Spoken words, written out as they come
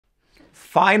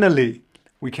finally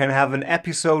we can have an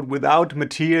episode without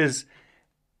Matthias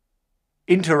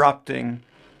interrupting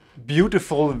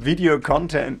beautiful video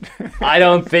content. I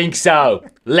don't think so.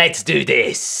 Let's do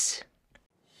this.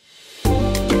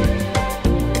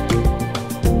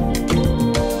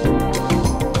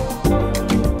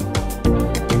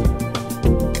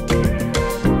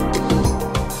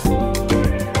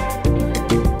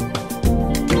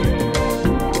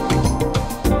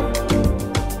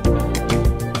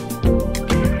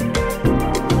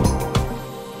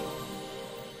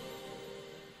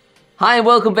 Hi and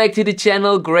welcome back to the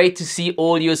channel. Great to see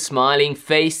all your smiling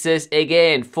faces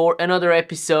again for another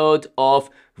episode of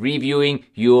reviewing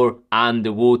your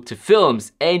underwater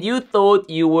films. And you thought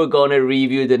you were gonna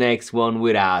review the next one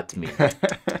without me.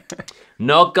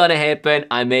 Not gonna happen.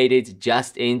 I made it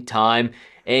just in time.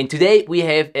 And today we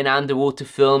have an underwater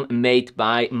film made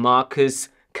by Markus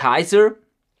Kaiser.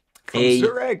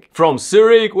 From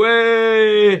Zurich,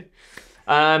 way!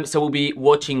 So we'll be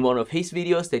watching one of his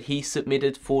videos that he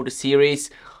submitted for the series.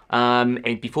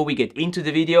 And before we get into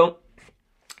the video,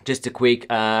 just a quick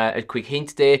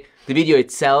hint there. The video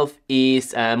itself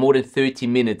is more than 30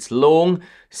 minutes long.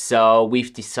 So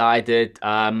we've decided,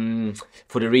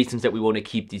 for the reasons that we want to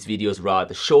keep these videos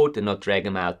rather short and not drag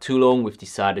them out too long, we've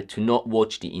decided to not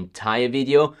watch the entire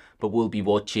video, but we'll be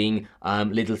watching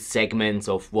little segments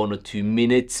of 1 or 2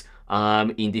 minutes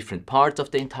in different parts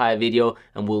of the entire video,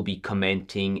 and we'll be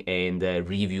commenting and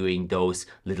reviewing those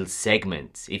little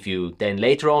segments. If you then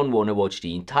later on want to watch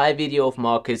the entire video of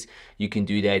Markus, you can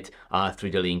do that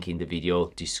through the link in the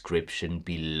video description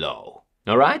below.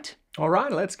 All right? All right,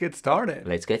 let's get started.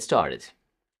 Let's get started.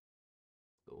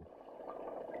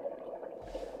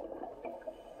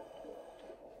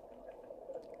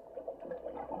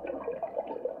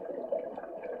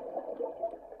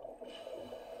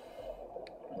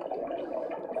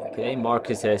 Okay,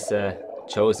 Markus has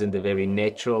chosen the very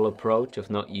natural approach of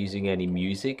not using any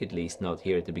music, at least not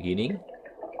here at the beginning.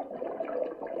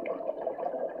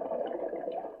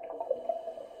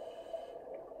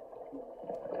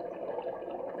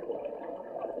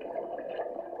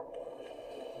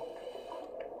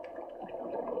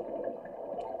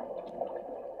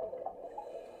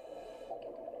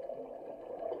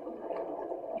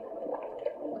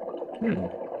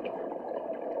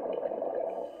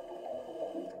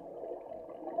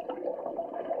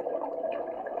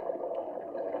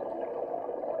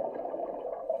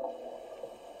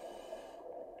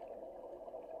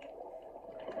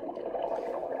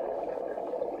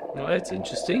 Well, that's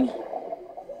interesting.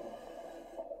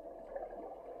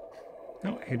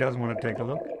 No, he doesn't want to take a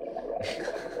look.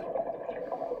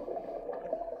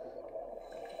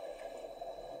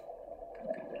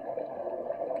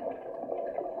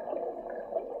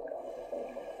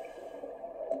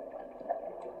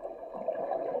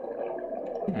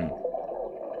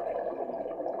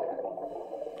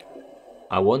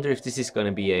 I wonder if this is going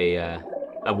to be a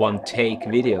one-take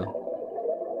video.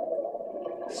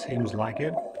 Seems like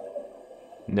it.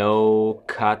 No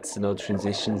cuts, no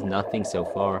transitions, nothing so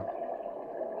far.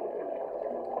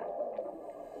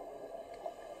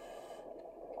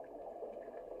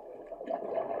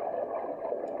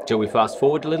 Shall we fast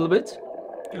forward a little bit?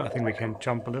 Yeah, I think we can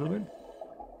jump a little bit.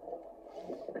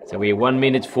 So we're 1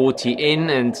 minute 40 in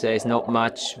and there's not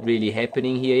much really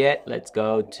happening here yet. Let's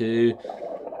go to,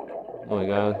 there we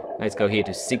go. Let's go here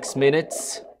to 6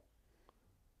 minutes.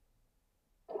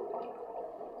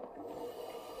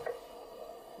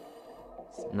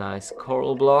 Nice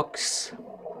coral blocks.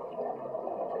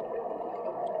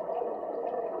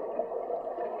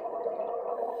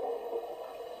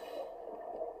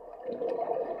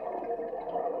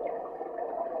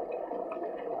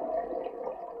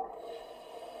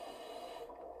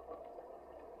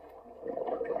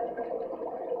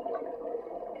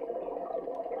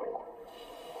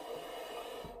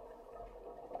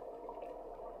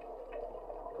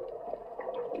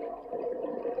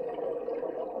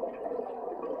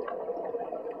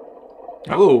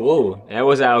 Oh, whoa, that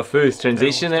was our first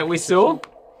transition that we saw.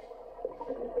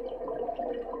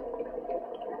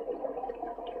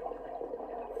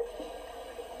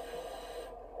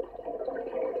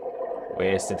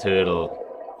 Where's the turtle?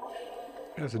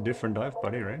 That's a different dive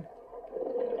buddy, right?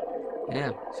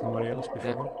 Yeah. Somebody else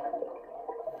before.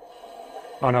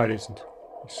 Yeah. Oh no, it isn't.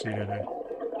 You see that there.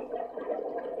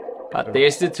 But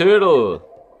there's the turtle.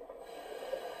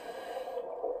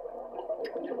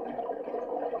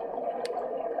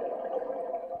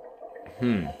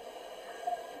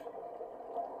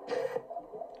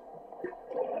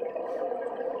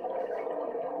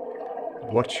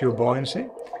 Watch your buoyancy.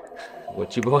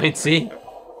 Watch your buoyancy.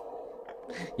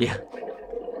 Yeah.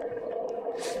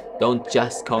 don't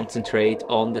just concentrate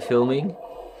on the filming.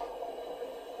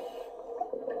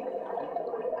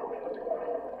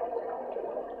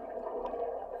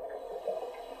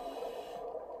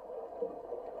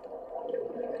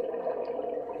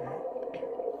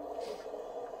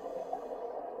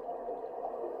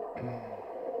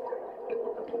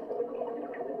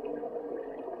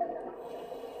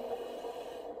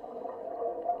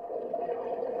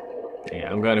 Yeah,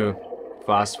 I'm gonna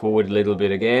fast forward a little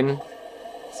bit again.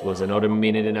 This was another 1.5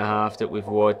 minutes that we've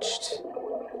watched.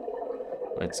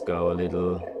 Let's go a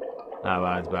little, how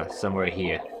about somewhere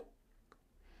here.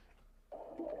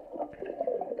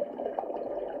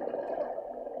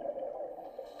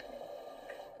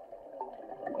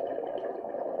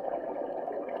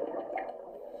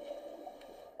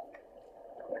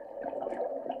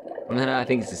 I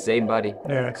think it's the same, buddy.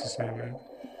 Yeah, it's the same, man.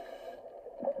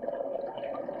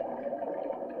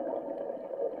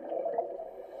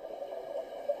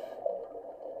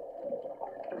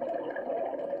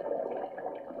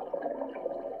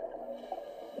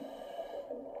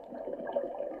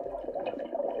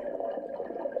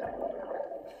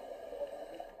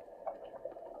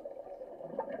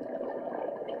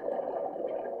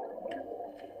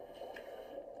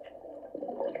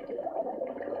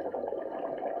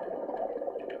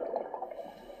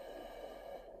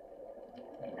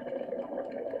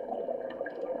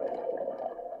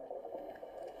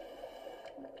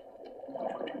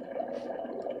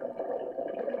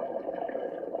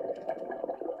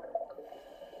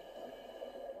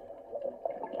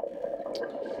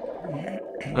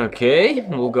 Okay,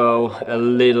 we'll go a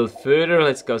little further.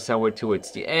 Let's go somewhere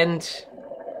towards the end.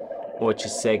 Watch a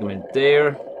segment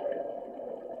there.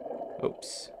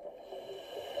 Oops.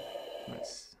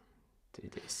 Let's do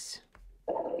this.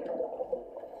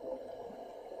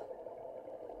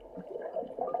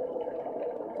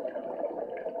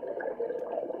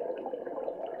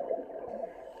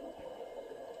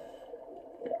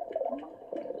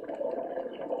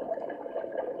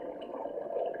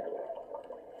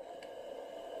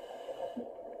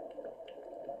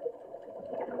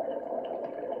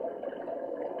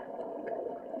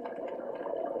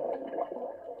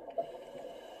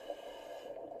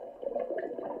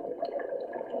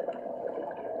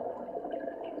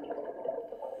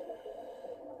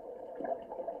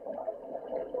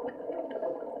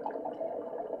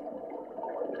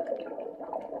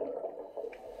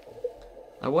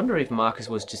 I wonder if Markus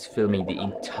was just filming the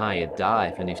entire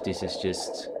dive and if this is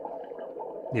just...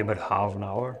 Yeah, but half an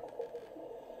hour.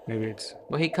 Maybe it's...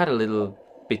 Well, he cut a little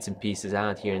bits and pieces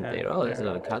out here and there. Oh, there's yeah,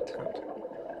 another cut.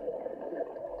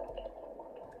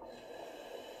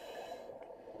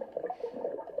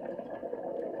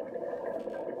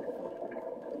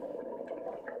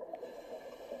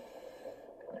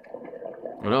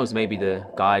 Who knows, maybe the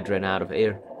guide ran out of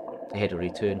air. They had to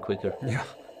return quicker. Yeah,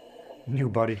 new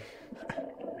body.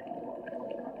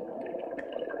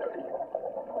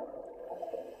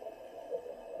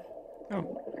 Oh,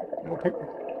 more people.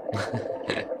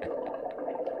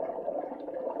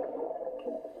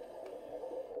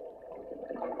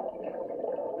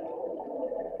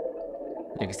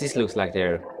 Because this looks like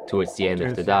they're towards the end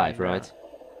of the dive, right?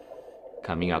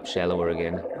 Coming up shallower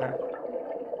again. Yeah.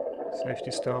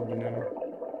 Safety stop and then...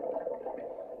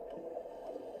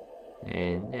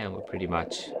 And yeah, we're pretty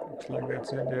much Looks like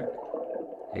that's it,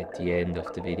 yeah. at the end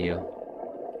of the video.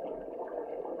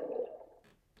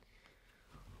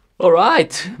 All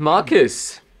right,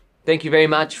 Markus, thank you very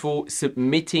much for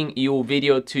submitting your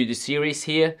video to the series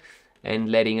here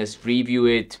and letting us review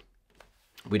it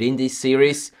within this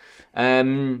series.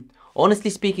 Honestly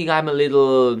speaking, I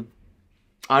don't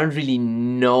really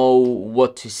know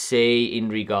what to say in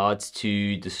regards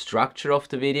to the structure of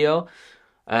the video.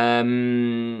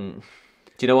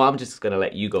 Do you know what? I'm just gonna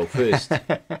let you go first.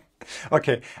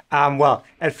 Okay. Well,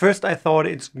 at first I thought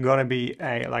it's gonna be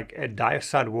a dive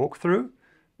site walkthrough,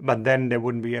 but then there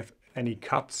wouldn't be any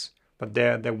cuts. But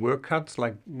there were cuts,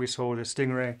 like we saw the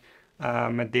Stingray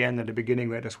at the end, at the beginning,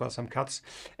 we had as well some cuts.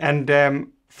 And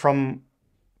from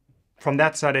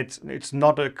that side, it's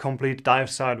not a complete dive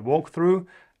site walkthrough.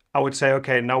 I would say,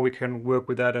 okay, now we can work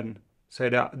with that and say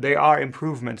that there are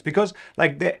improvements, because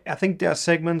like I think there are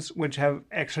segments which have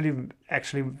actually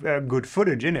good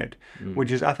footage in it,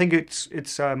 which is, I think it's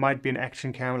might be an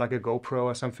action camera like a GoPro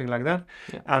or something like that,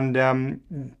 and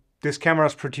this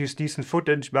camera's produce decent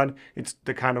footage, but it's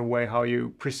the kind of way how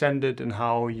you present it and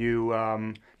how you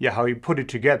how you put it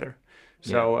together.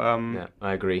 So yeah,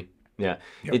 I agree. Yeah,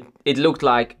 it looked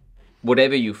like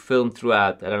whatever you filmed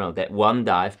throughout, I don't know, that one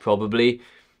dive probably.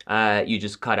 You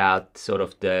just cut out sort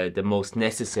of the most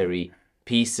necessary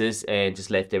pieces and just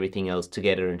left everything else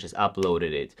together and just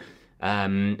uploaded it.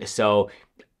 So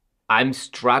I'm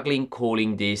struggling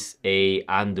calling this a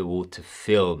underwater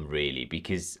film, really,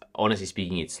 because honestly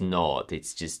speaking, it's not.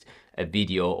 It's just a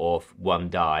video of one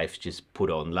dive just put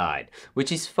online,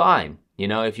 which is fine. You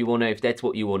know, if that's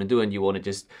what you want to do and you want to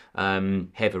just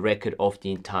have a record of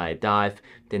the entire dive,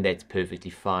 then that's perfectly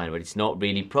fine. But it's not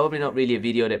really, probably not really a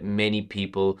video that many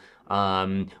people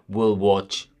will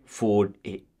watch for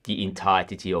the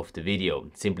entirety of the video,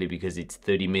 simply because it's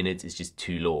 30 minutes, it's just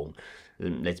too long.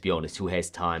 Let's be honest, who has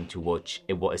time to watch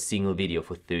a single video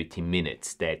for 30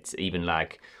 minutes? That's even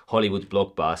like Hollywood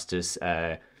blockbusters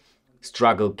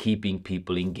struggle keeping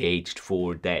people engaged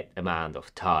for that amount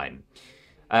of time.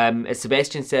 As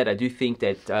Sebastian said, I do think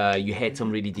that you had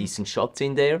some really decent shots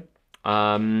in there.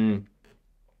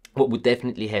 What would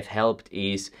definitely have helped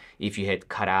is if you had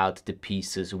cut out the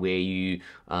pieces where you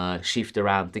shift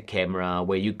around the camera,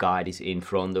 where your guide is in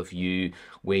front of you,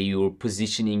 where you're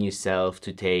positioning yourself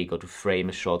to take or to frame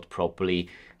a shot properly.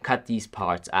 Cut these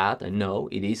parts out. I know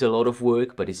it is a lot of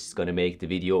work, but it's going to make the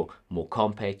video more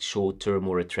compact, shorter,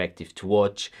 more attractive to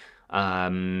watch.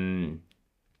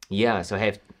 Yeah, so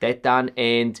have that done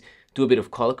and do a bit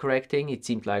of color correcting. It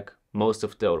seemed like most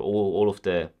of the, or all of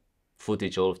the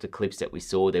footage, all of the clips that we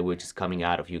saw, they were just coming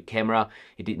out of your camera.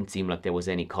 It didn't seem like there was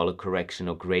any color correction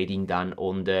or grading done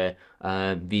on the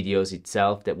videos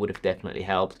itself. That would have definitely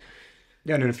helped.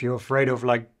 Yeah, and if you're afraid of,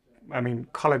 like, I mean,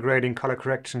 color grading, color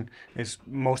correction is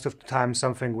most of the time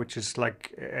something which is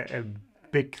like a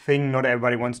big thing not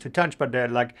everybody wants to touch, but there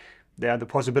are the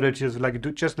possibilities of like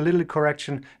do just a little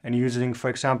correction and using, for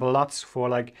example, LUTs for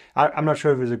like, I'm not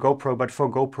sure if it's a GoPro, but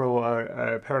for GoPro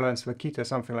or Parallels Vaquita,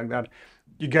 something like that,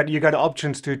 you got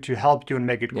options to help you and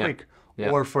make it quick. Yeah.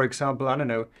 Or for example, I don't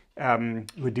know,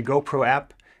 with the GoPro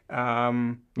app,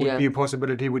 would be a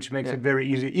possibility, which makes it very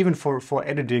easy. Even for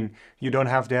editing, you don't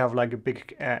have to have like a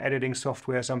big editing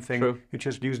software or something. True. You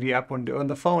just use the app on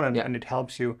the phone, and it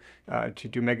helps you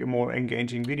to make a more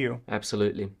engaging video.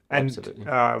 Absolutely. And Absolutely.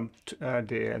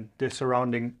 The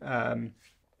surrounding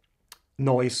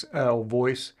noise or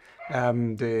voice,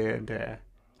 the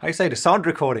how you say, the sound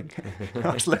recording.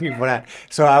 I was looking for that.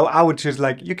 So I would just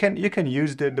like, you can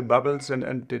use the bubbles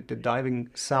and the diving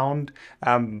sound,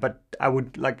 but I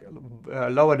would like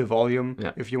lower the volume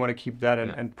if you want to keep that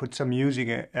and put some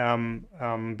music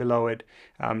below it,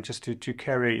 just to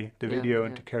carry the video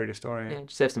and to carry the story. Yeah,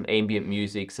 just have some ambient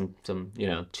music, some you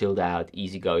know, chilled out,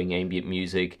 easygoing ambient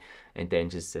music, and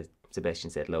then just Sebastian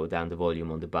said, lower down the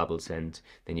volume on the bubbles, and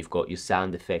then you've got your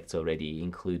sound effects already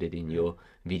included in your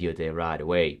video there right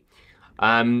away.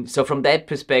 So from that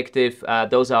perspective,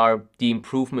 those are the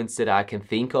improvements that I can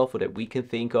think of, or that we can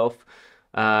think of.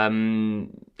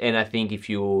 And I think if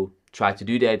you try to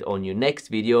do that on your next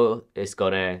video, it's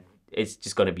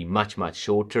just gonna be much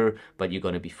shorter, but you're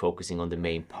gonna be focusing on the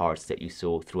main parts that you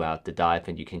saw throughout the dive,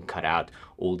 and you can cut out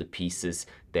all the pieces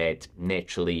that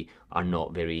naturally are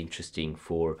not very interesting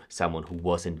for someone who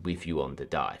wasn't with you on the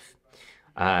dive.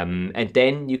 And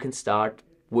then you can start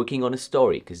working on a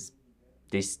story, because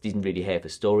this didn't really have a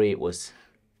story. It was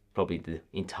probably the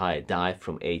entire dive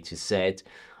from A to Z.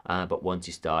 But once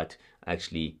you start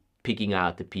actually picking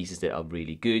out the pieces that are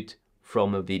really good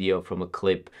from a video, from a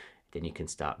clip, then you can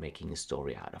start making a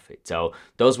story out of it. So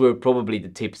those were probably the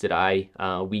tips that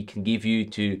we can give you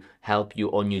to help you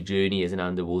on your journey as an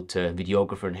underwater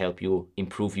videographer and help you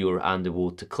improve your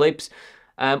underwater clips.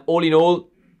 All in all,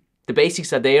 the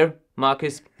basics are there,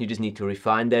 Marcus. You just need to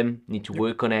refine them, need to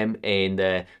work on them,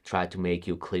 and try to make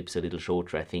your clips a little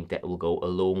shorter. I think that will go a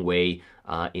long way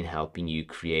in helping you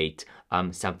create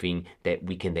something that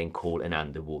we can then call an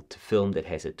underwater film that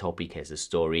has a topic, has a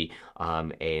story,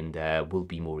 and will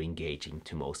be more engaging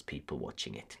to most people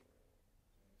watching it.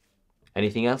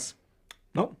 Anything else?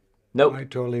 No. No. I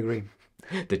totally agree.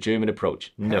 The German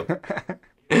approach. No.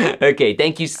 Okay,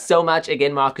 thank you so much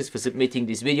again, Marcus, for submitting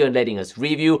this video and letting us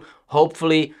review.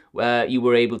 Hopefully you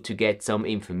were able to get some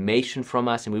information from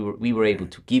us, and we were able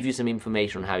to give you some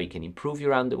information on how you can improve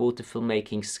your underwater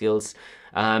filmmaking skills.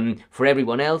 For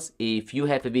everyone else, if you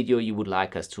have a video you would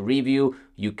like us to review,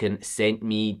 you can send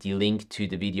me the link to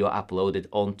the video uploaded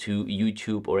onto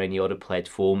YouTube or any other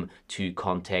platform to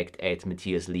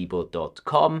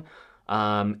contact@matthiaslebo.com.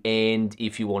 And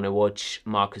if you want to watch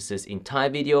Marcus's entire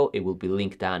video, it will be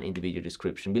linked down in the video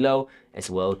description below, as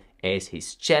well as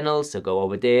his channel. So go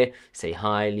over there, say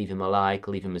hi, leave him a like,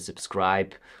 leave him a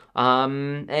subscribe.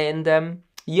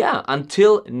 Yeah,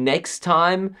 until next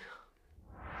time,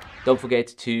 don't forget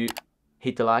to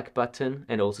hit the like button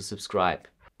and also subscribe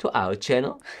to our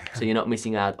channel, so you're not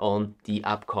missing out on the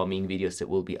upcoming videos that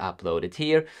will be uploaded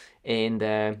here. And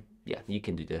yeah, you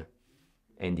can do the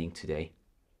ending today.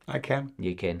 I can.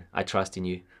 You can. I trust in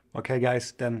you. Okay,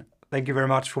 guys, then thank you very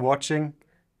much for watching.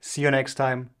 See you next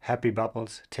time. Happy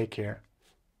bubbles. Take care.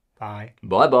 Bye.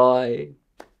 Bye bye.